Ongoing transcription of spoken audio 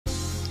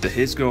The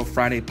His Girl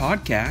Friday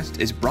podcast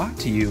is brought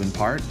to you in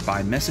part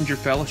by Messenger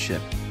Fellowship,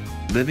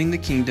 living the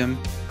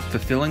kingdom,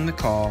 fulfilling the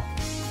call,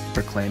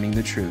 proclaiming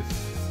the truth.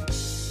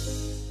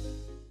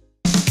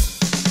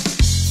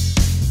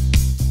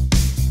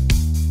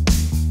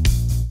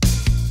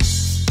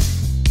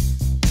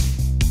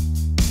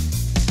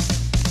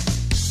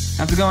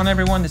 How's it going,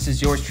 everyone? This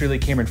is yours truly,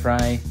 Cameron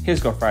Fry, His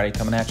Girl Friday,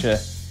 coming at you.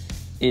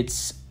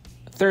 It's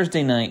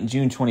Thursday night,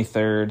 June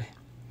 23rd.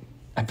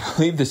 I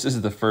believe this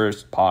is the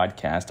first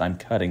podcast I'm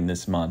cutting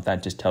this month.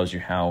 That just tells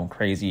you how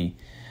crazy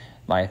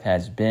life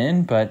has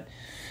been. But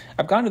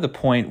I've gotten to the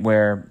point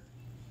where,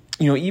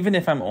 even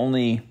if I'm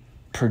only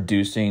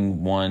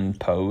producing one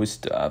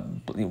post,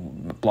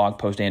 blog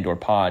post and or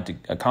pod to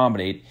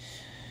accommodate,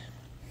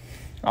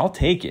 I'll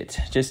take it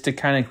just to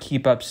kind of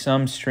keep up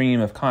some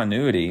stream of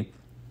continuity.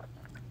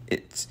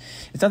 It's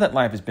not that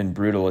life has been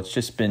brutal. It's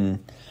just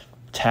been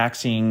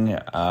taxing.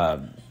 A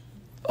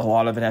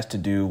lot of it has to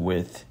do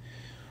with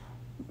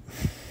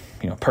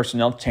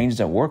personnel changes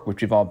at work,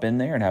 which we've all been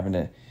there, and having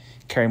to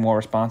carry more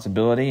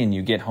responsibility. And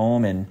you get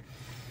home and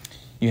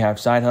you have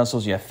side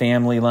hustles, you have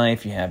family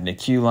life, you have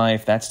NICU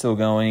life. That's still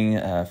going.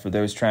 For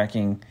those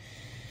tracking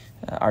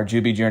our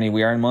Juby journey,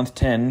 we are in month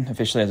 10,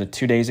 officially as of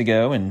 2 days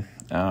ago. And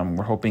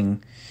we're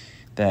hoping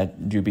that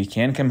Juby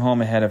can come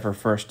home ahead of her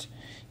first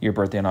year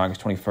birthday on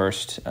August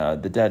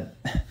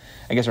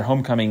 21st. Her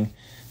homecoming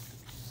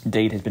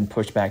date has been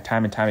pushed back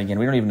time and time again.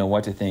 We don't even know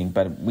what to think,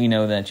 but we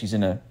know that she's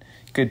in a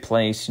good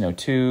place.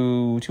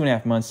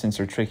 2.5 months since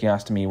her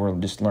tracheostomy, we're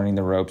just learning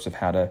the ropes of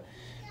how to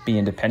be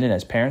independent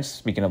as parents.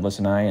 Speaking of Liz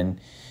and I,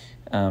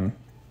 and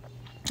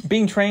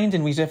being trained,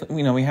 and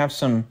we have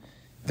some.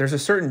 There's a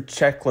certain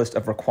checklist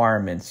of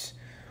requirements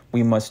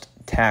we must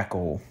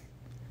tackle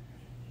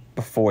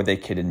before they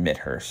could admit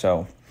her.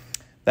 So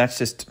that's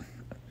just,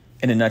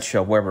 in a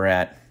nutshell, where we're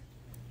at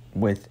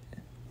with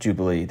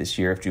Jubilee, this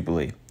year of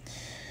Jubilee.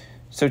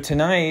 So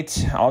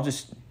tonight, I'll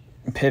just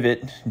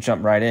pivot,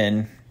 jump right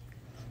in.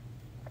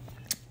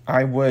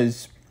 I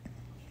was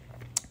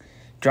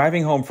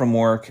driving home from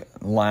work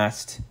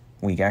last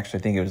week. Actually,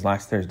 I think it was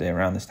last Thursday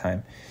around this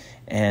time.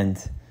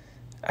 And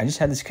I just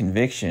had this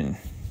conviction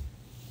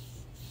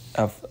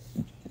of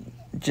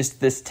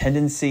just this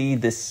tendency,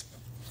 this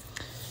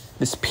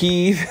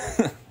peeve,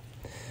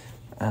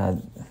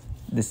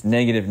 this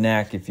negative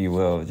knack, if you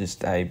will.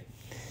 Just I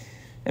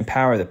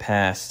empower the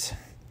past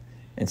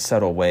in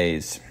subtle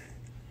ways.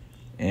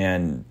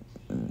 And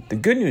the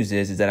good news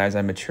is that as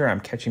I mature,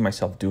 I'm catching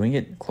myself doing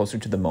it closer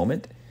to the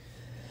moment.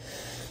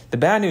 The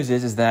bad news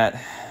is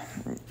that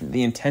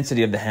the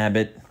intensity of the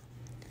habit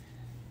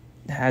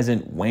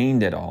hasn't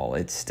waned at all.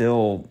 It's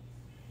still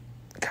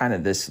kind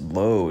of this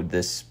load,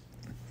 this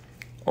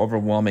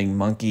overwhelming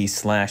monkey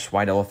 /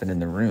 white elephant in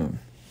the room.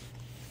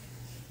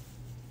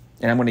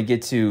 And I'm going to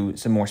get to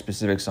some more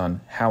specifics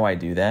on how I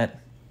do that,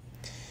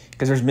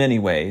 because there's many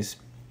ways.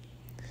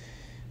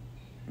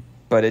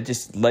 But it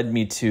just led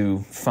me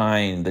to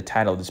find the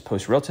title of this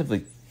post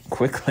relatively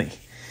quickly.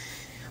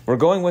 We're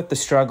going with "The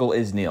Struggle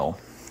is Nil,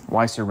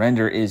 Why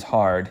Surrender is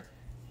Hard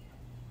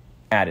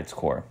at its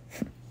Core."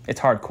 It's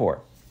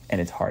hardcore,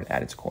 and it's hard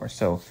at its core.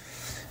 So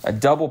a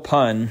double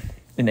pun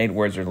in 8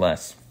 words or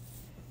less.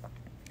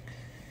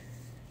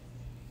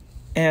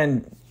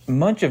 And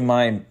much of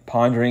my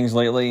ponderings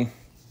lately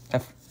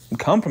have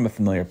come from a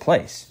familiar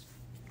place,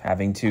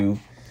 having to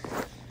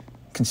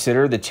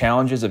consider the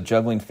challenges of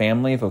juggling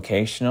family,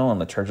 vocational, and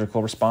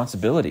liturgical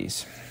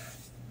responsibilities.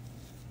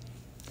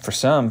 For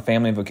some,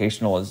 family and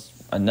vocational is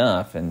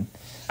enough, and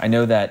I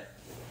know that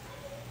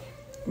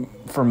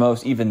for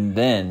most, even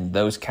then,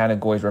 those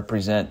categories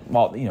represent,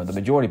 the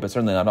majority, but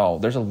certainly not all.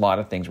 There's a lot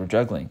of things we're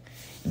juggling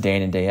day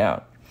in and day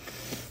out.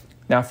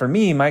 Now, for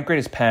me, my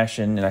greatest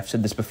passion, and I've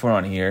said this before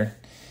on here,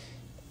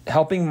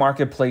 helping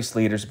marketplace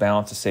leaders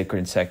balance the sacred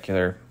and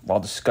secular while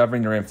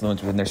discovering their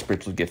influence within their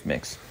spiritual gift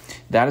mix.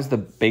 That is the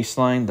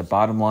baseline, the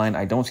bottom line.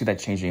 I don't see that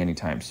changing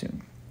anytime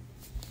soon.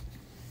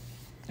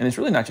 And it's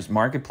really not just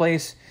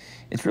marketplace.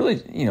 It's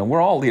really, we're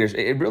all leaders.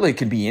 It really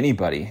could be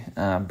anybody,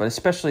 but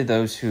especially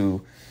those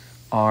who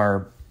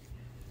are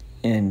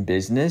in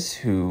business,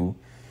 who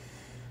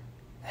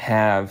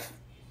have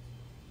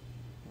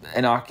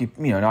an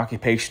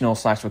occupational /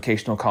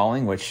 vocational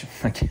calling, which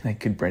I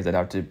could bring that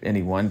out to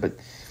anyone, but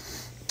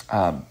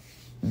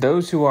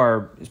those who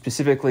are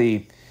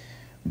specifically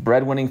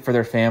breadwinning for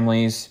their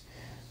families,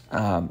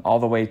 all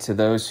the way to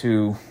those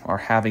who are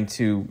having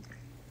to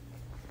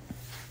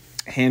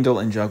handle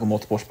and juggle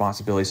multiple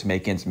responsibilities to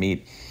make ends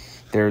meet.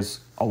 There's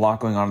a lot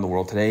going on in the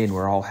world today, and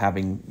we're all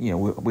having,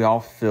 we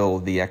all feel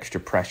the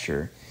extra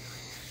pressure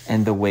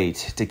and the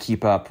weight to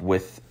keep up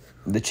with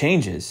the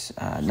changes,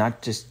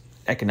 not just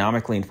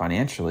economically and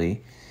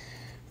financially,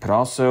 but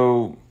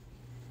also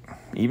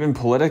even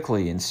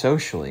politically and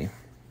socially.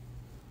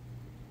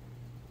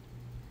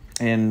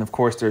 And of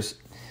course, there's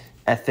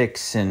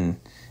ethics and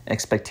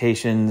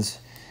expectations,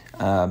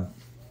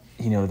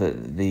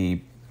 the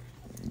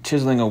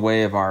chiseling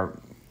away of our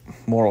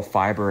moral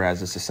fiber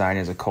as a society,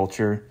 as a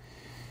culture.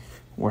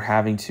 We're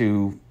having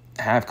to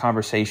have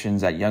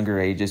conversations at younger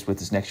ages with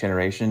this next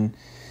generation.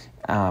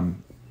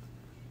 And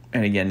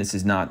again, this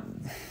is not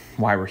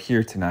why we're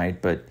here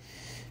tonight, but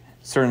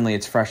certainly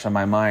it's fresh on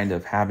my mind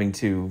of having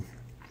to,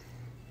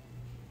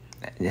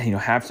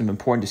 have some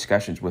important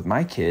discussions with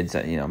my kids,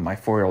 my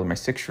 4-year-old and my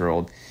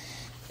 6-year-old,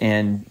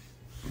 and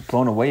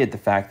blown away at the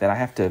fact that I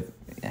have to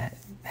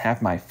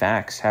have my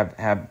facts,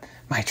 have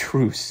my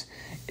truths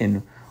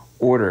in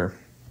order.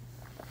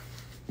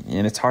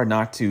 And it's hard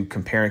not to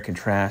compare and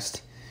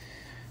contrast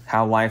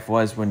how life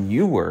was when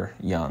you were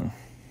young,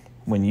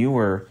 when you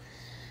were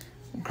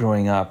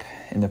growing up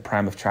in the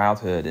prime of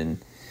childhood. And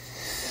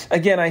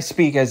again, I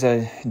speak as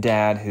a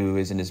dad who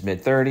is in his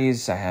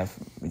mid-30s. I have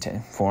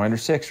 4 under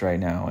 6 right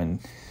now,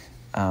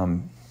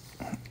 and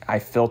I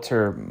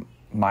filter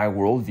my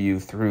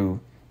worldview through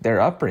their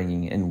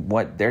upbringing and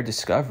what they're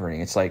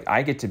discovering. It's like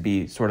I get to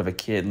be sort of a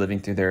kid living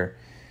through their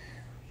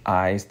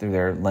eyes, through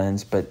their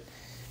lens, but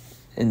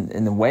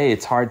in the way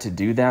it's hard to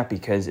do that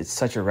because it's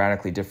such a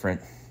radically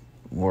different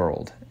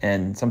world.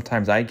 And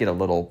sometimes I get a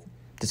little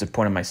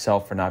disappointed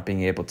myself for not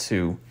being able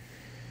to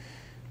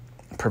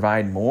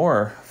provide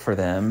more for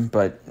them.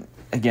 But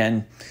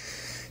again,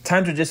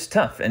 times are just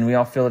tough and we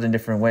all feel it in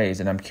different ways.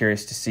 And I'm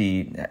curious to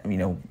see,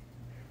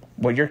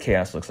 what your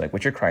chaos looks like,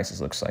 what your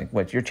crisis looks like,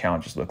 what your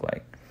challenges look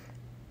like.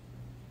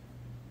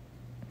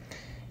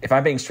 If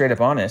I'm being straight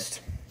up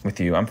honest with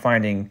you, I'm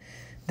finding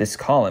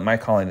my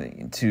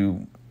calling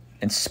to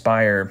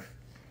inspire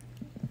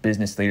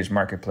business leaders,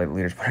 marketplace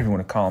leaders, whatever you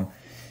want to call them,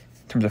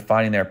 in terms of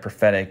finding their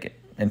prophetic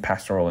and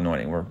pastoral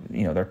anointing, or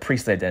their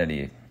priestly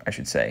identity, I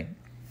should say.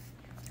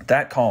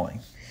 That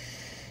calling,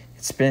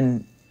 it's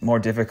been more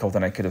difficult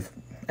than I could have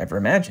ever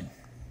imagined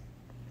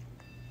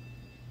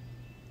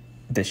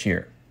this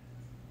year.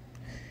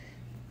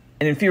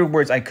 And in fewer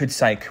words, I could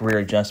cite career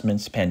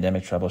adjustments,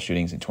 pandemic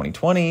troubleshootings in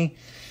 2020,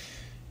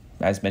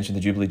 as mentioned,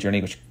 the Jubilee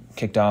Journey, which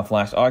kicked off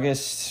last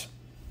August.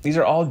 These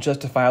are all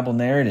justifiable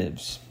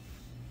narratives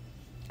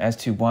as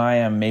to why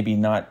I'm maybe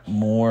not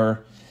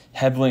more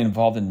heavily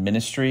involved in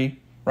ministry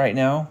right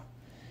now.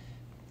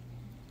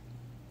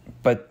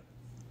 But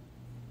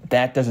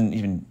that doesn't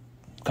even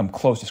come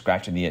close to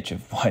scratching the itch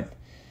of what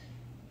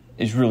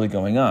is really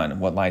going on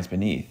and what lies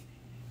beneath.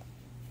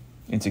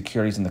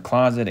 Insecurities in the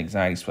closet,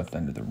 anxiety swept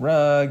under the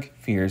rug,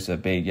 fears of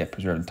obeyed yet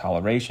preserved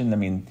intoleration. I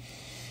mean,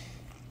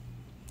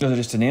 those are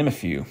just to name a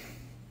few.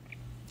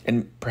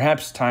 And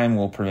perhaps time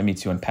will permit me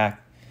to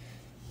unpack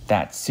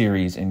that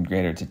series in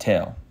greater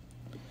detail.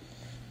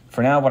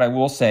 For now, what I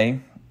will say,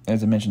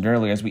 as I mentioned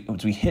earlier, as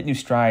we hit new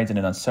strides in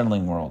an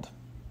unsettling world,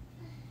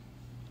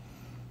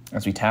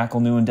 as we tackle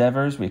new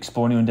endeavors, we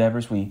explore new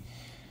endeavors, we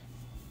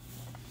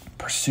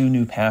pursue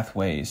new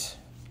pathways,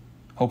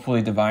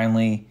 hopefully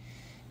divinely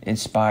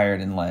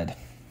inspired and led.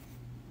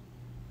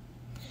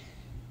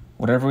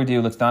 Whatever we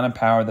do, let's not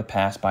empower the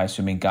past by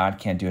assuming God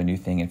can't do a new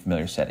thing in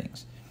familiar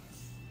settings.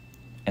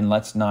 And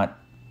let's not,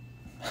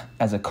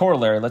 as a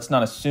corollary, let's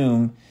not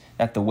assume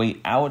that the way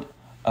out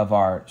of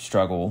our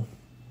struggle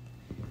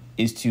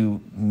is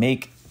to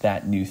make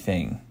that new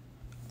thing,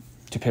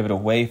 to pivot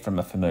away from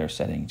a familiar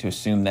setting, to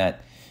assume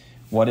that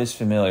what is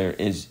familiar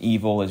is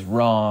evil, is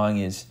wrong,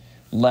 is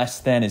less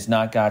than, is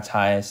not God's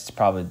highest. It's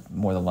probably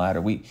more the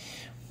latter. We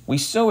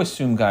so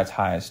assume God's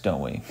highest,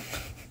 don't we?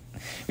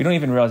 We don't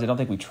even realize, I don't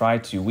think we try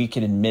to. We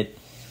can admit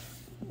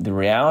the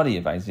reality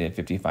of Isaiah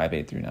 55,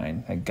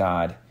 8-9, that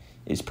God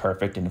is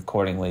perfect, and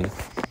accordingly,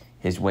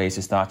 his ways,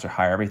 his thoughts are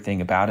higher.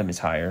 Everything about him is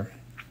higher.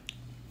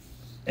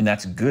 And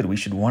that's good. We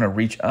should want to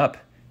reach up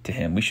to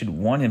him. We should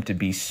want him to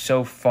be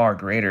so far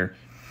greater.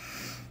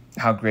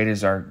 How great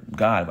is our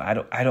God?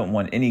 I don't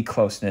want any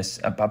closeness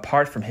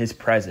apart from his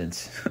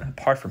presence,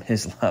 apart from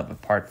his love,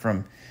 apart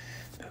from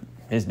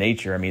his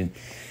nature. I mean,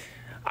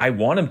 I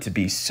want him to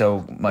be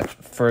so much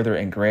further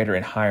and greater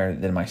and higher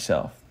than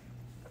myself.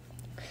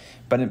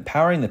 But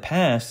empowering the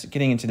past,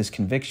 getting into this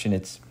conviction,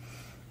 it's,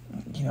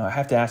 I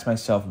have to ask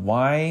myself,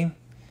 why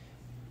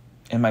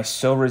am I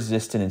so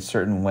resistant in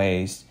certain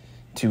ways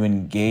to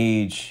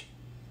engage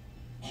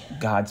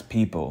God's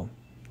people,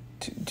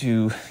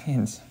 to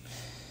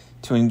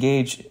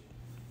engage,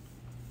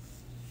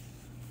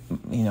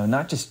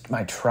 not just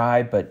my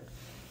tribe, but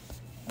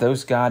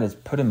those God has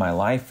put in my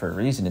life for a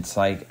reason. It's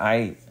like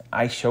I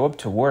show up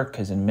to work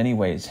because in many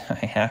ways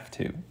I have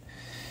to.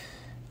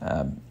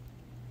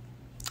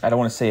 I don't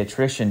want to say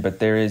attrition, but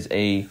there's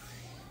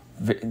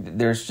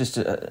just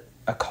a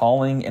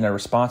calling and a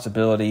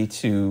responsibility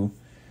to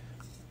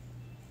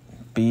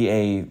be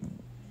a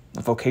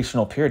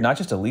vocational peer, not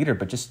just a leader,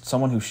 but just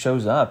someone who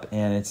shows up,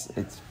 and it's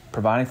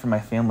providing for my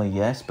family,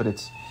 yes, but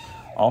it's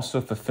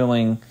also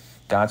fulfilling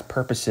God's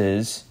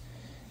purposes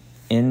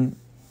in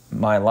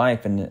my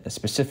life in a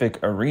specific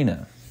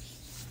arena,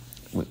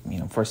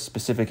 for a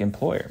specific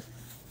employer.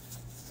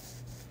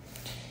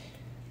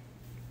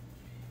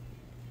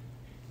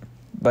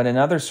 But in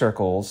other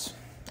circles,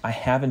 I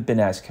haven't been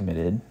as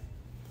committed.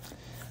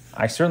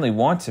 I certainly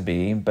want to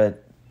be,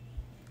 but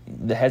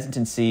the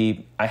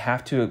hesitancy,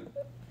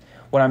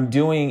 what I'm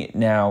doing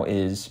now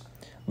is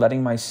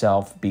letting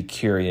myself be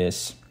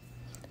curious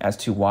as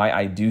to why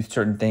I do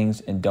certain things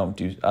and don't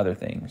do other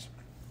things.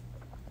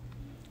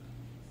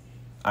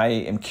 I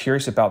am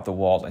curious about the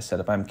walls I set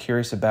up. I'm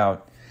curious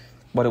about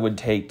what it would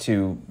take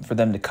for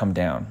them to come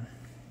down,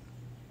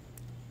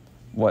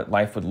 what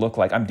life would look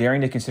like. I'm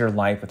daring to consider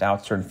life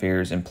without certain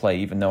fears in play,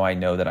 even though I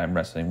know that I'm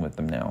wrestling with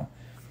them now.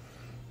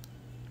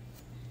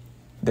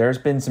 There's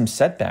been some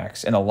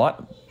setbacks and a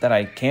lot that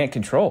I can't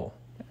control,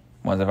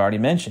 ones I've already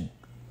mentioned.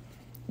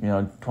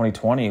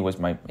 2020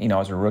 was I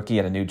was a rookie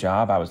at a new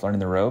job. I was learning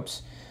the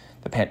ropes.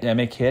 The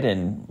pandemic hit,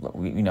 and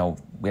we had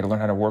to learn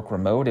how to work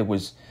remote. It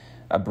was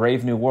a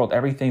brave new world.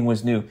 Everything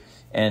was new,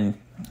 and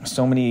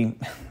so many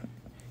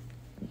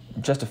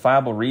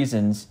justifiable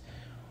reasons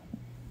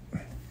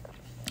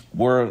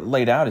were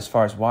laid out as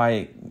far as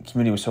why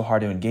community was so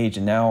hard to engage.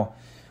 And now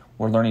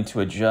we're learning to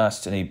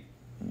adjust. And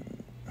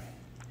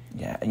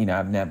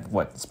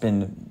it's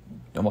been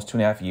almost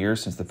 2.5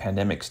 years since the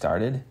pandemic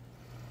started.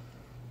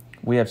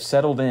 We have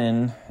settled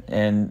in,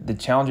 and the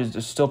challenges,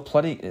 there's still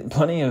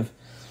plenty of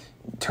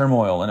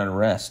turmoil and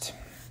unrest.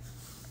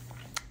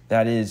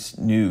 That is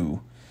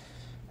new,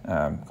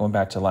 going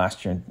back to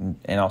last year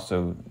and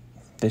also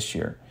this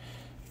year.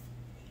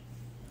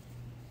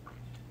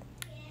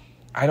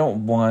 I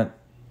don't want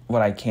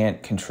what I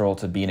can't control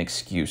to be an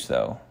excuse,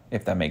 though,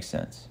 if that makes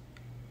sense.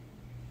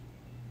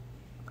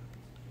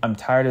 I'm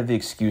tired of the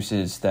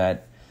excuses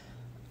that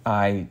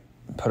I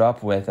put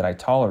up with, that I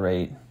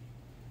tolerate,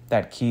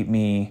 that keep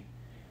me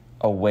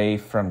away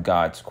from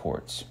God's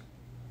courts.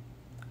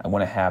 I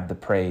want to have the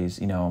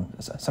praise.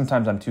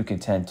 Sometimes I'm too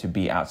content to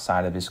be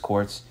outside of his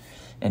courts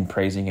and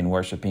praising and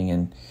worshiping.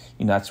 And,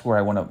 that's where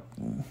I want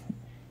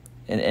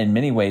to, in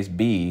many ways,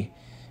 be.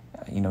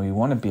 You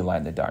want to be light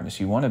in the darkness.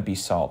 You want to be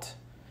salt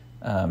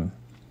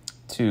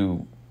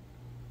to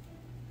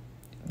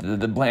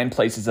the bland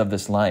places of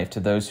this life,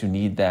 to those who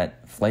need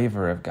that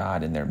flavor of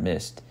God in their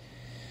midst.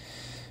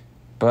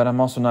 But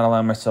I'm also not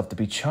allowing myself to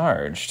be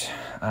charged.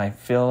 I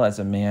feel as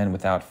a man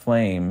without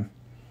flame,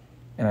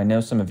 and I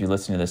know some of you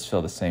listening to this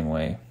feel the same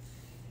way.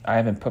 I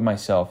haven't put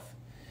myself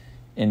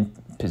in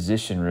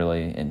position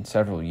really in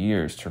several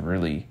years to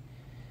really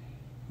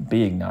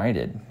be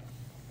ignited.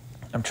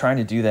 I'm trying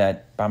to do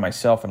that by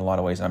myself in a lot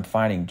of ways, and I'm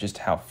finding just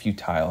how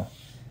futile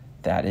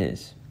that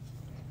is.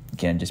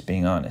 Again, just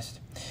being honest.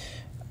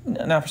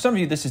 Now, for some of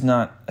you, this is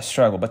not a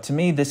struggle, but to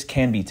me, this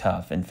can be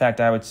tough. In fact,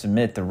 I would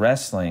submit the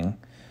wrestling,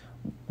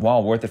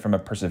 while worth it from a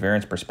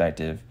perseverance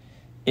perspective,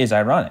 is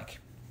ironic.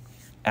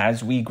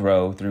 As we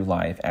grow through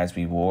life, as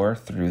we war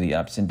through the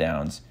ups and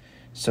downs,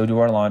 so do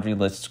our laundry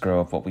lists grow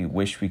of what we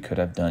wish we could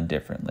have done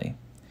differently.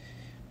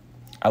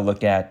 I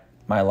look at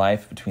my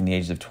life between the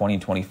ages of 20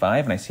 and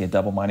 25, and I see a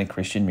double-minded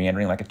Christian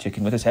meandering like a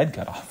chicken with his head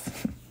cut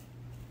off.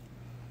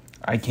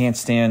 I can't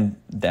stand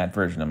that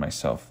version of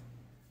myself.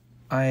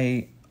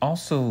 I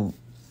also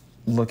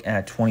look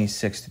at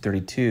 26 to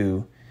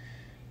 32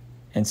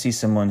 and see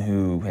someone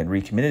who had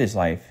recommitted his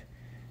life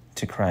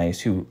to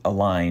Christ, who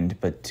aligned,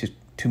 but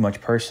too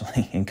much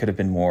personally, and could have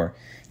been more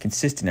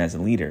consistent as a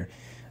leader.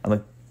 I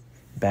look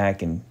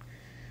back and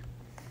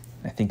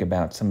I think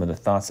about some of the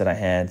thoughts that I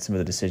had, some of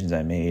the decisions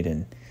I made,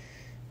 and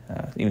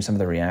even some of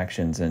the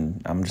reactions,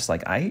 and I'm just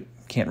like, I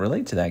can't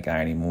relate to that guy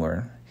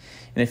anymore.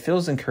 And it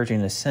feels encouraging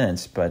in a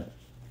sense, but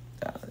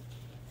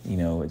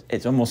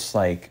it's almost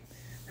like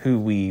who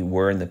we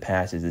were in the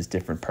past is this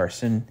different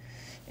person,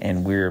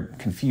 and we're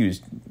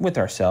confused with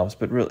ourselves,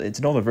 but really it's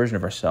an older version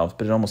of ourselves,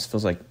 but it almost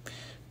feels like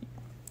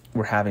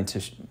we're having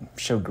to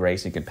show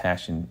grace and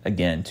compassion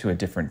again to a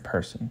different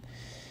person.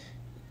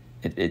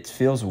 It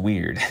feels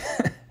weird,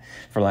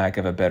 for lack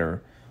of a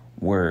better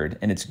word,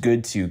 and it's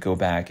good to go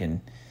back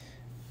and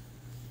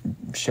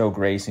show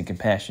grace and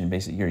compassion.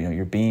 Basically,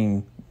 you're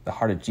being the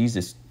heart of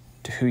Jesus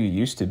to who you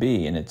used to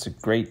be, and it's a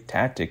great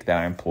tactic that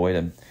I employ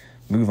to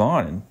move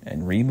on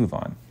and re-move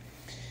on.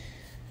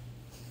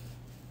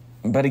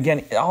 But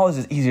again, all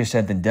is easier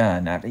said than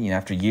done.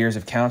 After years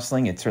of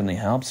counseling, it certainly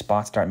helps.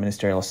 Spot start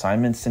ministerial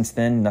assignments. Since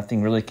then,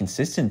 nothing really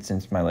consistent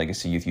since my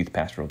Legacy youth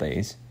pastoral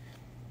days.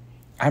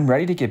 I'm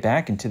ready to get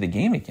back into the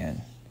game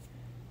again.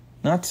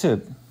 Not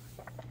to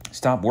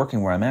stop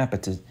working where I'm at,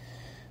 but to,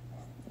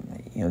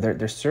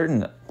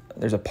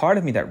 there's a part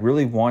of me that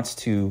really wants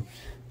to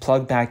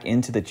plug back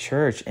into the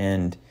church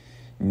and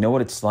know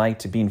what it's like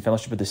to be in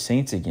fellowship with the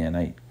saints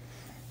again.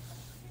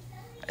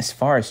 As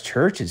far as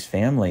church is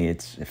family,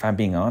 if I'm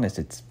being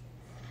honest,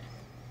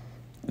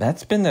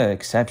 that's been the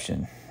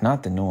exception,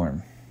 not the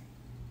norm.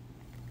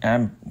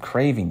 I'm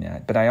craving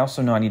that, but I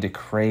also know I need to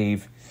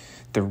crave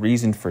the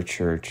reason for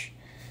church,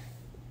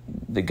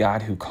 the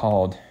God who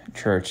called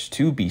church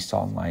to be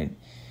salt and light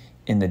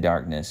in the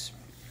darkness,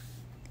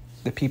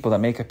 the people that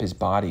make up his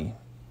body.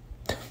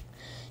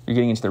 You're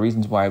getting into the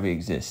reasons why we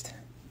exist.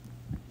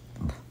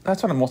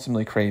 That's what I'm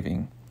ultimately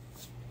craving.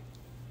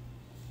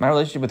 My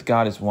relationship with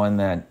God is one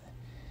that,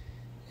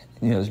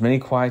 there's many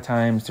quiet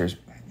times, there's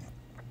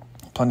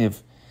plenty of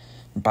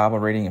Bible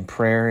reading and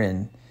prayer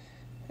and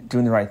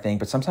doing the right thing,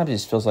 but sometimes it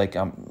just feels like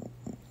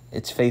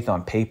it's faith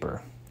on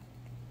paper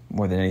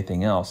more than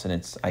anything else.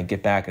 And I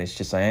get back and it's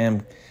just, I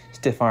am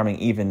stiff-arming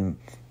even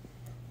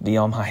the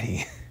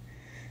Almighty,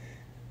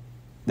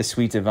 the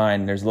sweet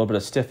divine. There's a little bit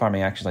of stiff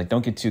arming action, like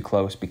don't get too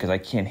close because I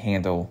can't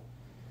handle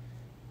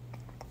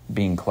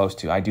being close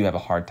to. I do have a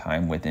hard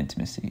time with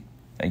intimacy.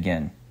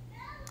 Again,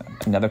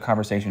 another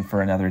conversation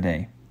for another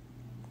day.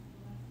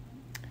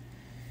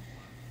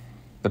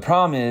 The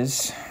problem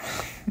is,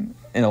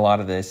 in a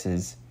lot of this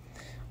is,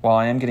 while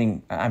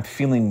I'm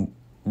feeling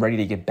ready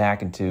to get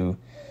back into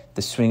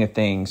the swing of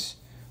things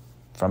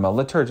from a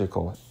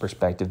liturgical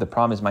perspective, the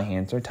problem is my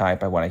hands are tied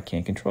by what I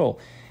can't control,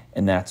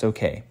 and that's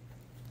okay.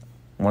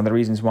 One of the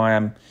reasons why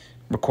I'm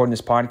recording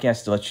this podcast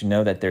is to let you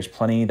know that there's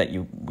plenty that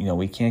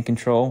we can't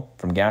control,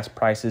 from gas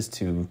prices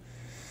to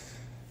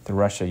the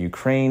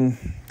Russia-Ukraine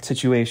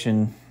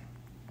situation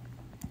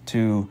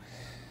to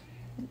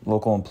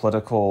local and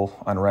political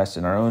unrest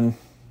in our own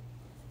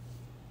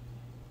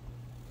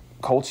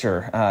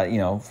culture,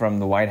 from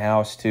the White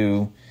House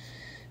to,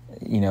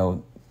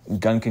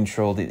 gun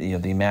control,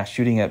 the mass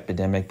shooting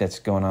epidemic that's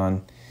going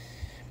on.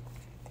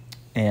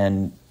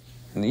 And,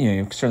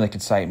 you certainly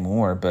could cite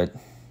more, but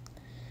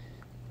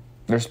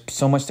there's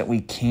so much that we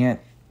can't,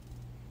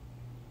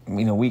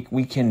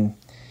 we can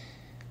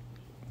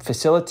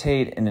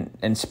facilitate and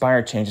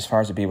inspire change as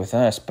far as it be with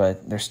us,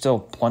 but there's still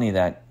plenty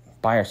that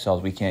by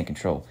ourselves we can't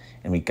control.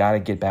 And we got to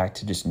get back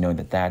to just knowing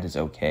that is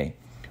okay.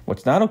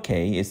 What's not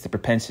okay is the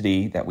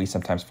propensity that we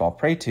sometimes fall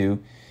prey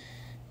to,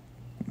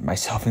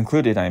 myself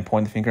included. I am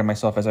pointing the finger at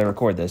myself as I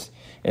record this.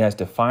 It has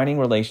defining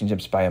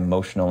relationships by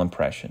emotional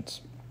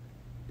impressions.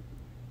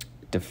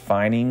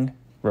 Defining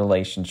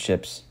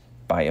relationships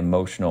by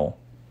emotional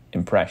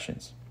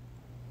impressions.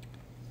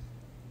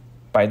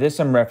 By this,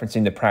 I'm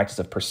referencing the practice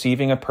of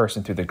perceiving a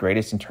person through the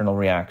greatest internal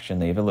reaction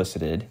they've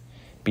elicited,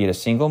 be it a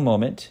single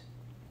moment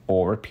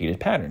or repeated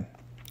pattern.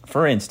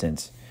 For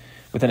instance,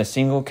 within a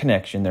single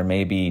connection, there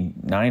may be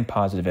 9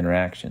 positive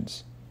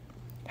interactions.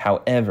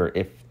 However,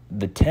 if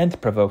the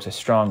 10th provokes a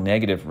strong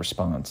negative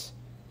response,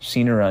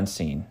 seen or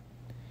unseen,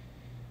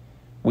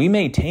 we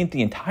may taint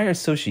the entire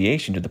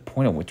association to the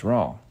point of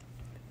withdrawal.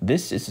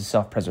 This is a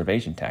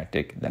self-preservation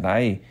tactic that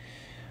I,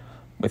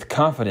 with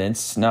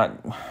confidence,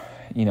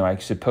 I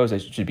suppose I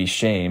should be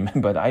shame,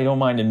 but I don't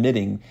mind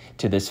admitting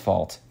to this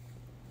fault.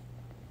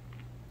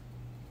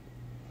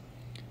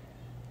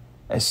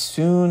 As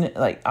soon,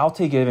 I'll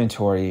take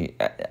inventory,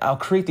 I'll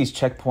create these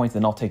checkpoints,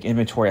 and I'll take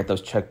inventory at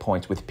those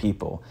checkpoints with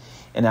people.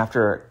 And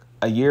after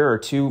a year or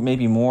two,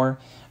 maybe more,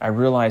 I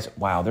realize,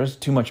 wow, there's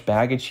too much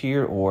baggage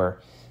here,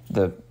 or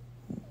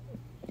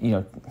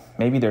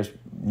maybe there's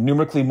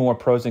numerically more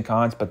pros and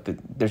cons, but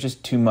there's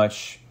just too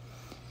much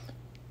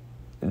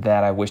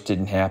that I wish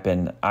didn't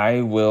happen.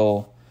 I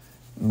will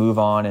move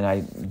on, and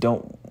I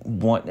don't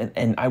want,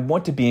 and I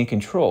want to be in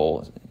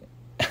control.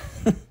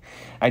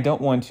 I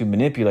don't want to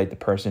manipulate the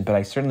person, but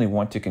I certainly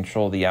want to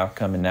control the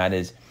outcome, and that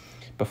is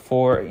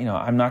before,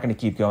 I'm not going to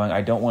keep going.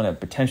 I don't want to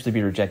potentially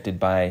be rejected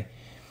by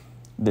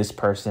this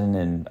person,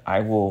 and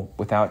I will,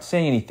 without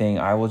saying anything,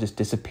 I will just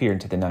disappear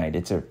into the night.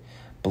 It's a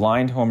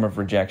blind form of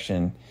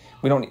rejection.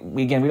 We don't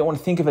want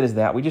to think of it as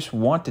that. We just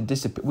want to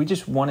disappear. We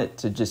just want it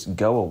to just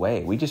go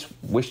away. We just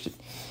wish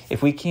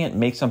if we can't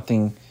make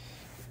something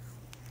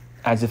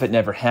as if it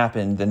never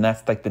happened, then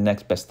that's the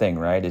next best thing,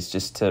 right? It's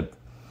just to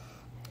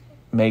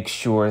make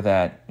sure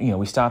that,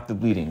 we stop the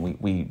bleeding.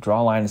 We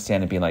draw a line in the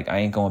sand and be like, I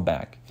ain't going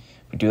back.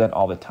 We do that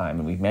all the time,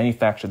 and we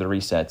manufacture the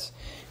resets.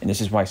 And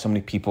this is why so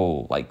many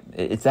people,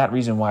 it's that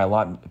reason why a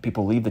lot of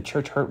people leave the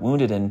church hurt,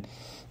 wounded, and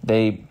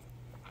they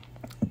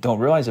don't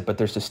realize it, but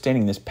they're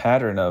sustaining this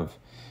pattern of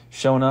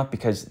showing up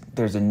because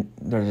there's a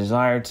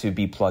desire to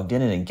be plugged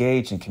in and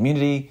engaged in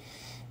community,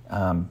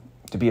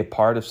 to be a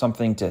part of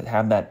something, to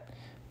have that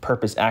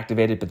purpose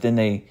activated. But then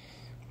they,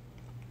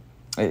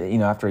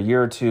 after a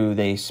year or two,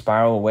 they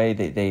spiral away,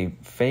 they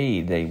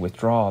fade, they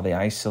withdraw, they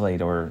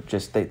isolate, or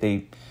just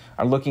they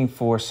are looking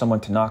for someone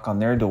to knock on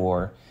their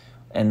door,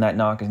 and that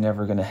knock is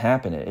never going to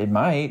happen. It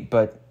might,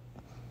 but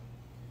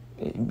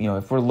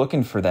if we're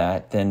looking for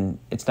that, then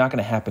it's not going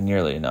to happen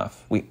nearly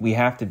enough. We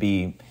have to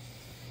be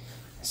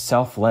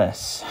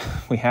selfless.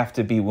 We have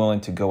to be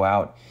willing to go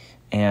out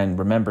and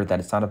remember that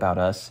it's not about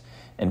us,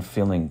 and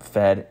feeling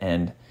fed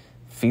and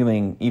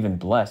feeling even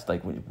blessed.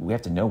 We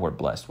have to know we're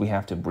blessed. We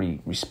have to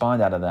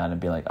respond out of that and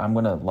be like, I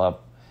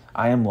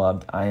am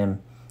loved, I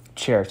am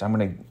cherished. I'm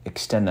going to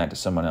extend that to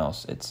someone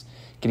else. It's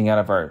getting out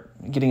of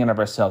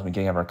ourselves and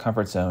getting out of our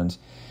comfort zones.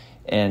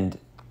 And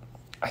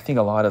I think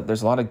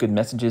there's a lot of good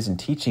messages and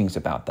teachings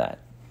about that.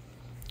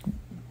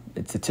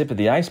 It's the tip of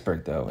the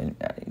iceberg, though.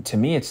 And to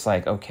me, it's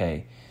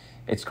okay,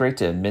 it's great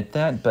to admit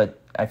that, but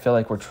I feel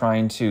like we're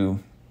trying to,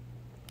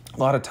 a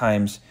lot of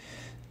times,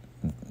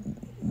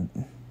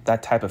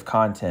 that type of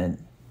content,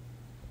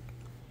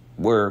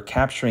 we're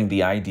capturing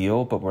the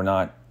ideal, but we're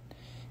not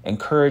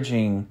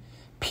encouraging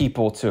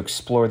people to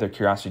explore their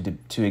curiosity,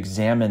 to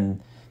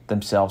examine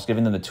themselves,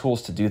 giving them the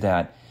tools to do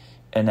that,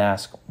 and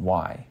ask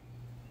why.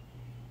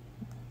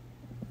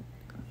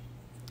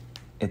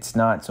 It's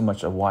not so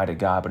much a why to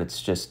God, but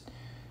it's just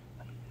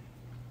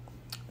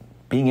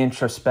being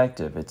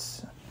introspective.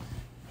 It's,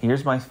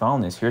 here's my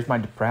fallenness, here's my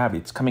depravity.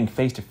 It's coming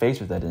face to face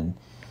with it, and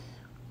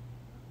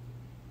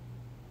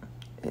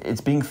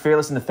it's being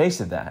fearless in the face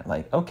of that.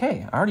 Like,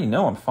 okay, I already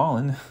know I'm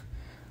fallen.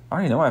 I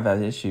already know I've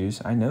had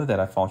issues. I know that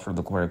I fall short of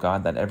the glory of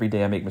God, that every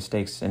day I make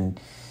mistakes. And,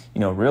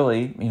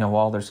 really,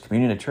 while there's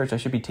communion at church, I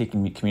should be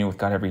taking communion with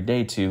God every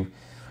day to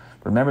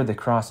remember the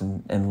cross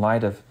in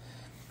light of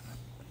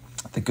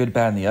the good,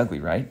 bad, and the ugly,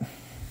 right?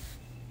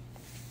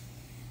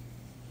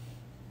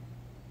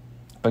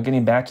 But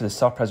getting back to the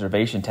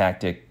self-preservation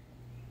tactic,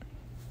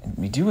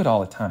 we do it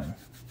all the time.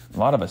 A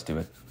lot of us do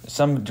it.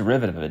 Some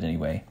derivative of it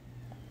anyway.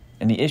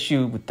 And the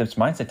issue with this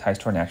mindset ties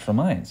to our natural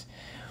minds.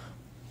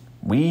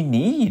 We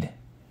need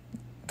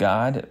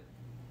God.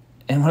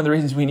 And one of the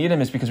reasons we need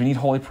him is because we need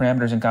holy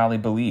parameters and godly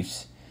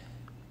beliefs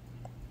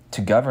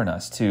to govern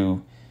us,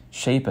 to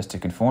shape us, to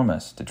conform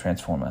us, to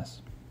transform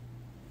us.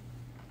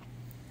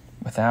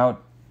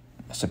 Without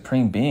a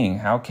supreme being,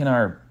 how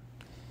can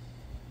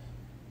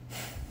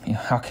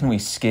we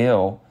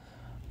scale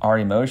our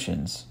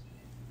emotions?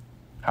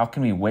 How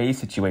can we weigh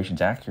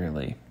situations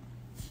accurately?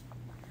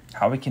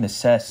 How we can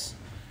assess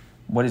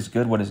what is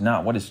good, what is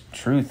not, what is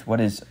truth,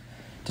 what is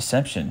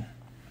deception?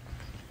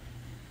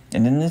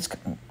 And in this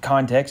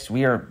context,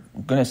 we are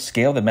going to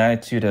scale the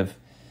magnitude of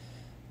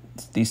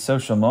these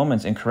social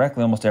moments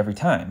incorrectly almost every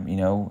time.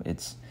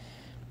 It's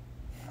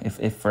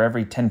if for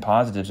every 10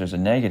 positives there's a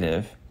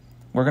negative,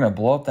 we're going to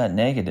blow up that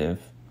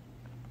negative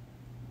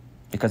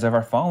because of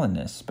our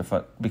fallenness,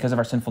 because of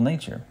our sinful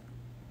nature.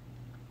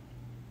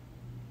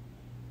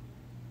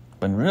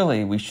 When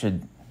really we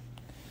should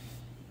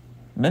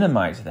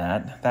minimize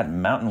that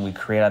mountain we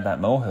create out of that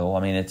molehill. I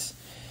mean,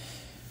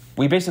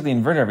 we basically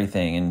invert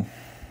everything. And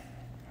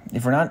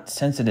if we're not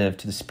sensitive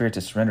to the spirit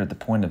to surrender at the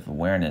point of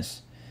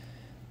awareness,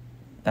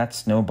 that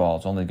snowball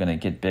is only going to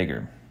get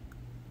bigger.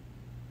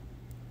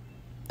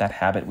 That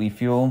habit we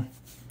feel,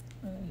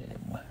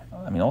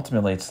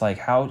 ultimately it's like,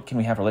 how can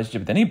we have a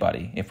relationship with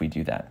anybody if we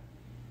do that?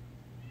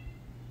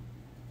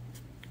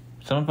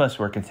 Some of us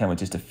were content with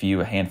just a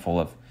handful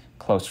of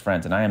close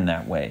friends, and I am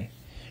that way.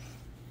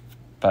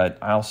 But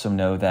I also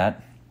know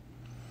that,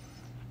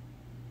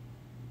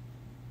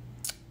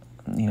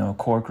 a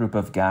core group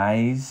of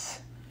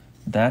guys,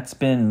 that's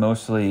been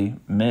mostly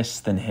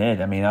missed than hit.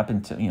 Up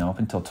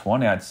until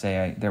 20, I'd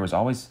say there was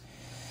always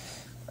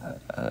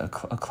a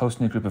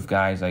close-knit group of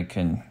guys I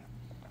can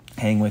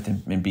hang with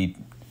and be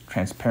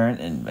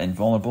transparent and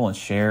vulnerable and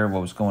share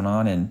what was going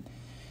on. And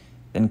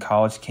then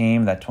college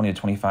came, that 20 to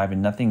 25,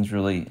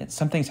 and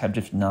some things have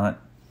just not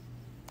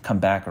come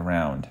back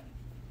around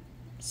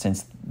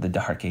since the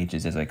dark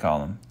ages, as I call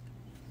them,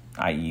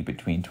 i.e.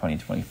 between 20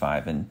 and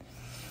 25. And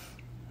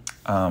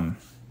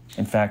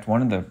in fact,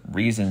 one of the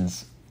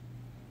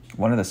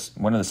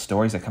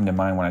stories that come to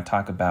mind when I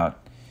talk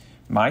about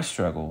my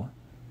struggle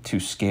to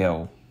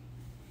scale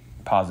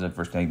positive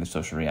versus negative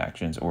social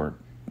reactions, or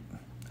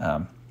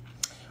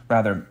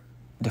rather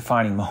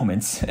defining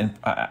moments and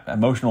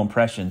emotional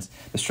impressions,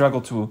 the struggle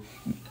to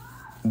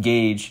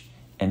gauge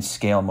and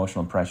scale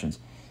emotional impressions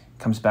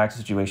comes back to a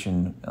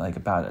situation like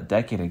about a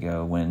decade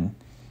ago when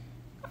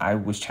I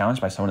was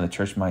challenged by someone in the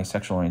church my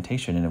sexual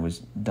orientation, and it was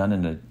done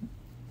in a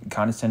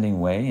condescending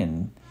way,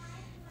 and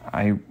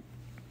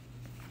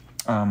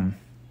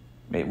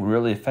it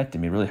really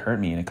affected me, really hurt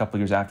me. And a couple of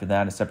years after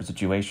that, a separate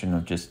situation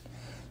of just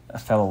a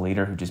fellow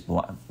leader who just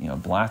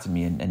blasted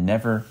me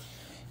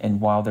and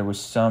while there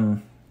was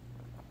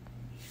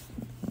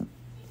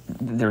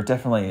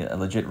definitely a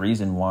legit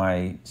reason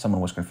why someone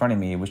was confronting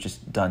me, it was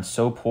just done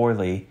so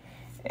poorly,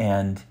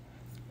 and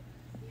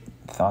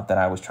thought that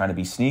I was trying to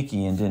be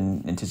sneaky and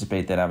didn't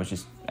anticipate that I was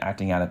just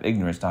acting out of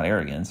ignorance, not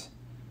arrogance,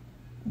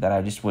 that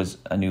I just was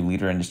a new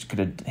leader and just could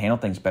have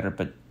handled things better.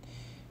 But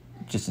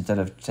just instead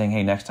of saying,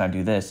 hey, next time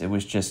do this, it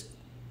was just,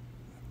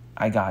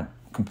 I got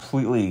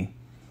completely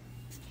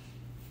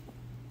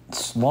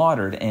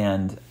slaughtered.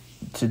 And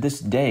to this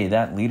day,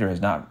 that leader has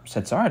not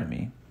said sorry to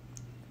me.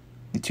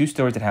 The two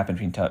stories that happened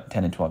between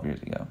 10 and 12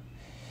 years ago.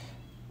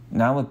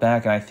 Now I look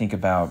back and I think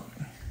about,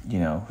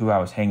 who I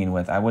was hanging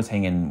with. I was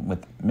hanging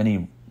with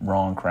many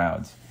wrong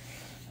crowds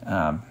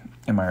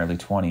in my early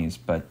 20s,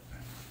 but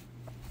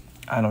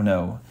I don't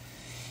know.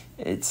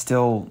 It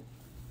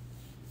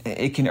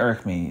can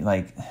irk me.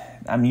 Like,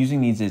 I'm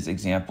using these as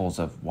examples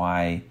of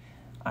why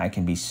I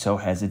can be so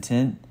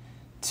hesitant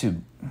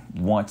to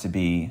want to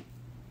be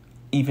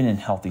even in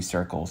healthy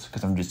circles,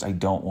 because I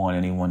don't want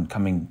anyone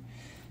coming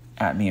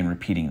at me and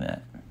repeating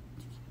that.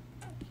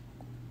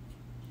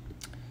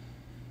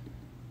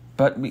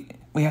 But we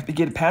have to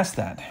get past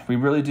that. We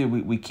really do.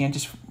 We can't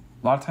just,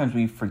 a lot of times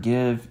we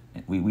forgive,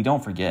 we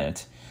don't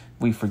forget,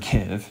 we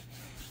forgive,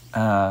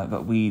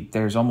 but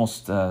there's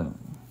almost,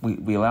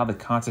 we allow the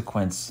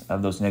consequence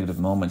of those negative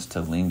moments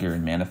to linger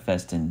and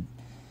manifest and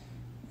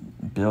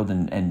build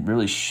and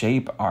really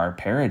shape our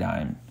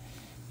paradigm.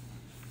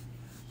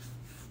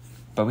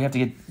 But we have to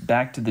get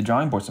back to the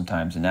drawing board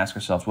sometimes and ask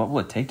ourselves, what will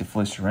it take to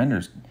fully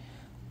surrender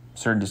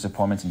certain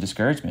disappointments and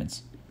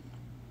discouragements?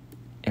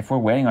 If we're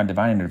waiting on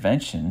divine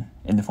intervention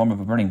in the form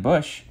of a burning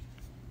bush,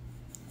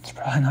 it's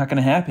probably not going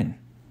to happen.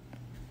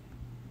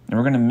 And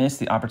we're going to miss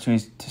the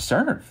opportunities to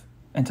serve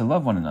and to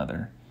love one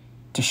another,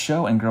 to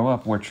show and grow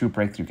up where true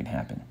breakthrough can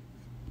happen.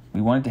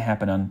 We want it to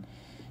happen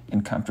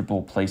in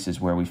comfortable places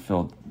where we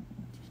feel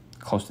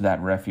close to that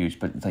refuge.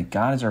 But it's like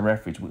God is our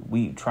refuge.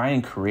 We try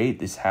and create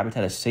this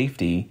habitat of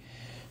safety,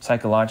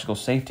 psychological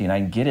safety, and I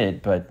get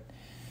it, but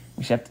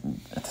we have to,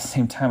 at the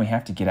same time, we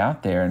have to get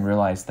out there and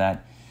realize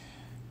that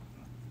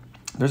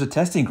there's a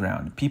testing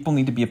ground. People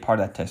need to be a part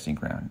of that testing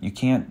ground. You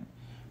can't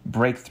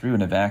break through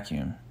in a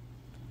vacuum.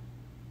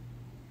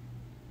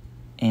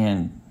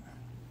 And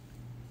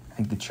I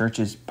think the church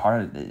is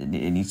part of it.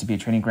 It needs to be a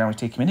training ground we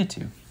stay committed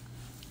to.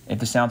 If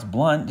this sounds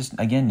blunt, just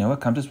again, Noah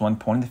comes as one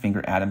pointing the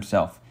finger at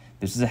himself.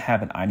 This is a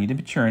habit I need to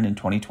mature in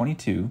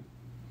 2022.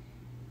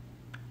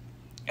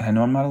 And I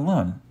know I'm not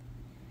alone.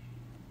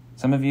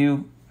 Some of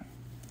you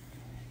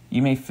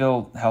may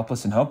feel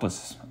helpless and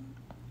hopeless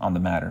on the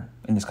matter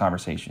in this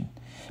conversation.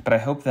 But I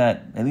hope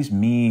that at least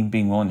me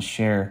being willing to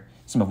share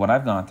some of what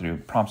I've gone through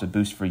prompts a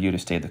boost for you to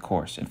stay the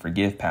course and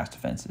forgive past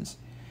offenses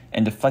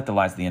and deflect the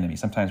lies of the enemy.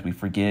 Sometimes we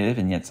forgive,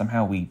 and yet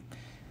somehow we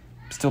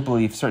still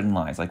believe certain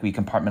lies, like we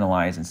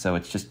compartmentalize. And so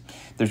it's just,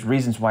 there's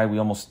reasons why we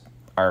almost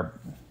are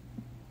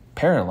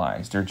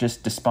paralyzed or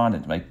just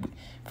despondent. Like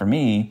for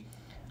me,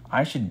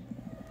 I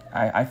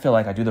feel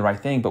like I do the right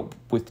thing, but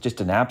with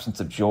just an absence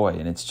of joy.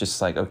 And it's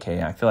just like,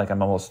 okay, I feel like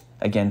I'm almost,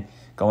 again,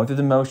 going through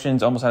the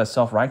motions, almost out of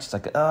self-righteous,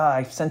 like,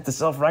 I sense the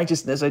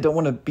self-righteousness. I don't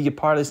want to be a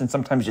part of this. And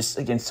sometimes just,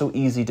 again, so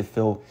easy to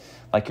feel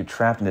like you're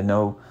trapped and to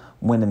know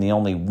when, and the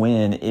only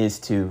win is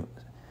to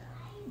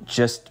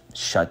just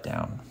shut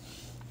down.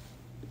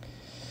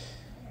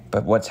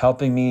 But what's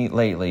helping me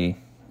lately,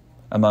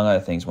 among other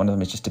things, one of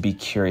them is just to be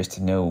curious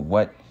to know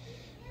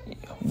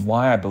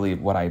why I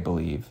believe what I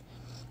believe,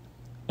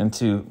 and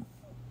to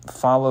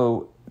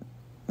follow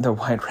the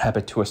white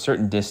rabbit to a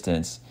certain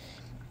distance.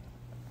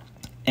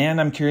 And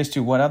I'm curious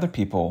to what other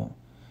people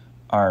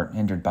are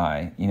hindered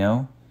by,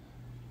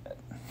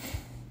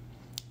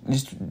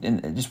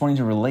 just wanting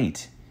to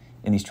relate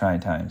in these trying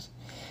times.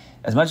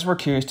 As much as we're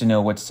curious to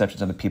know what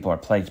deceptions other people are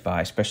plagued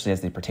by, especially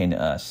as they pertain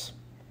to us,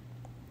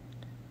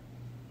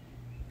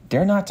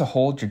 dare not to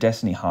hold your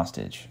destiny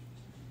hostage.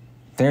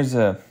 There's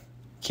a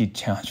key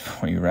challenge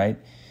for you, right?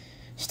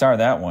 Star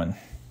that one.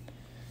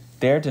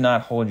 Dare to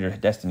not hold your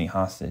destiny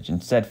hostage.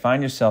 Instead,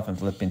 find yourself in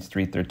Philippians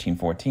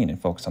 3:13-14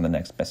 and focus on the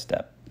next best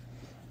step.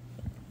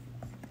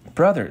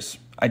 Brothers,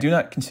 I do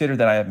not consider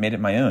that I have made it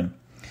my own,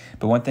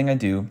 but one thing I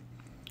do,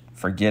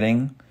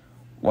 forgetting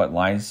what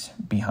lies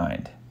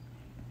behind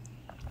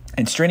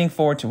and straining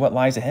forward to what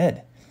lies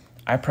ahead,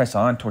 I press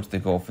on towards the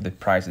goal for the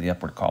prize of the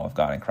upward call of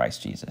God in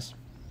Christ Jesus.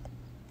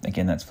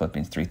 Again, that's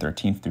Philippians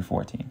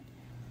 3:13-14.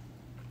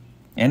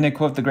 And to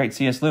quote the great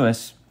C.S.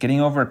 Lewis,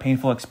 getting over a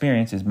painful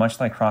experience is much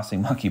like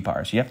crossing monkey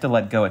bars. You have to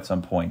let go at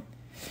some point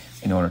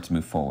in order to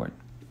move forward.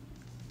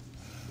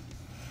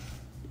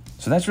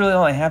 So that's really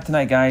all I have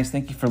tonight, guys.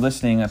 Thank you for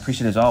listening. I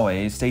appreciate it as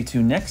always. Stay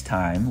tuned next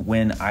time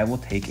when I will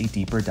take a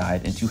deeper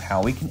dive into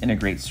how we can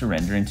integrate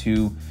surrender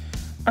into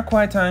our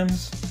quiet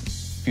times,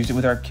 fuse it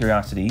with our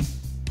curiosity.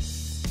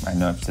 I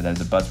know I've said that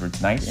as a buzzword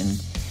tonight,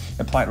 and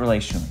apply it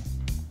relationally.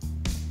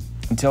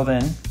 Until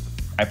then,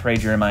 I pray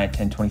Jeremiah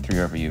 10:23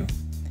 over you.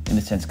 In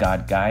the sense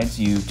God guides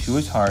you to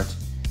his heart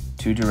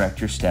to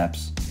direct your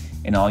steps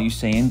in all you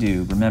say and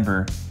do.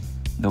 Remember,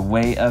 the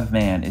way of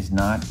man is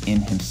not in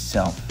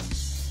himself,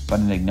 but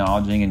in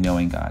acknowledging and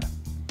knowing God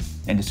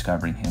and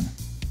discovering him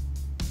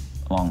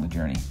along the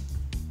journey.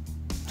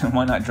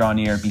 Why not draw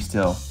near, be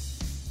still,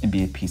 and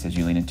be at peace as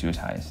you lean into his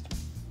highest?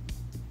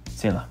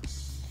 Selah.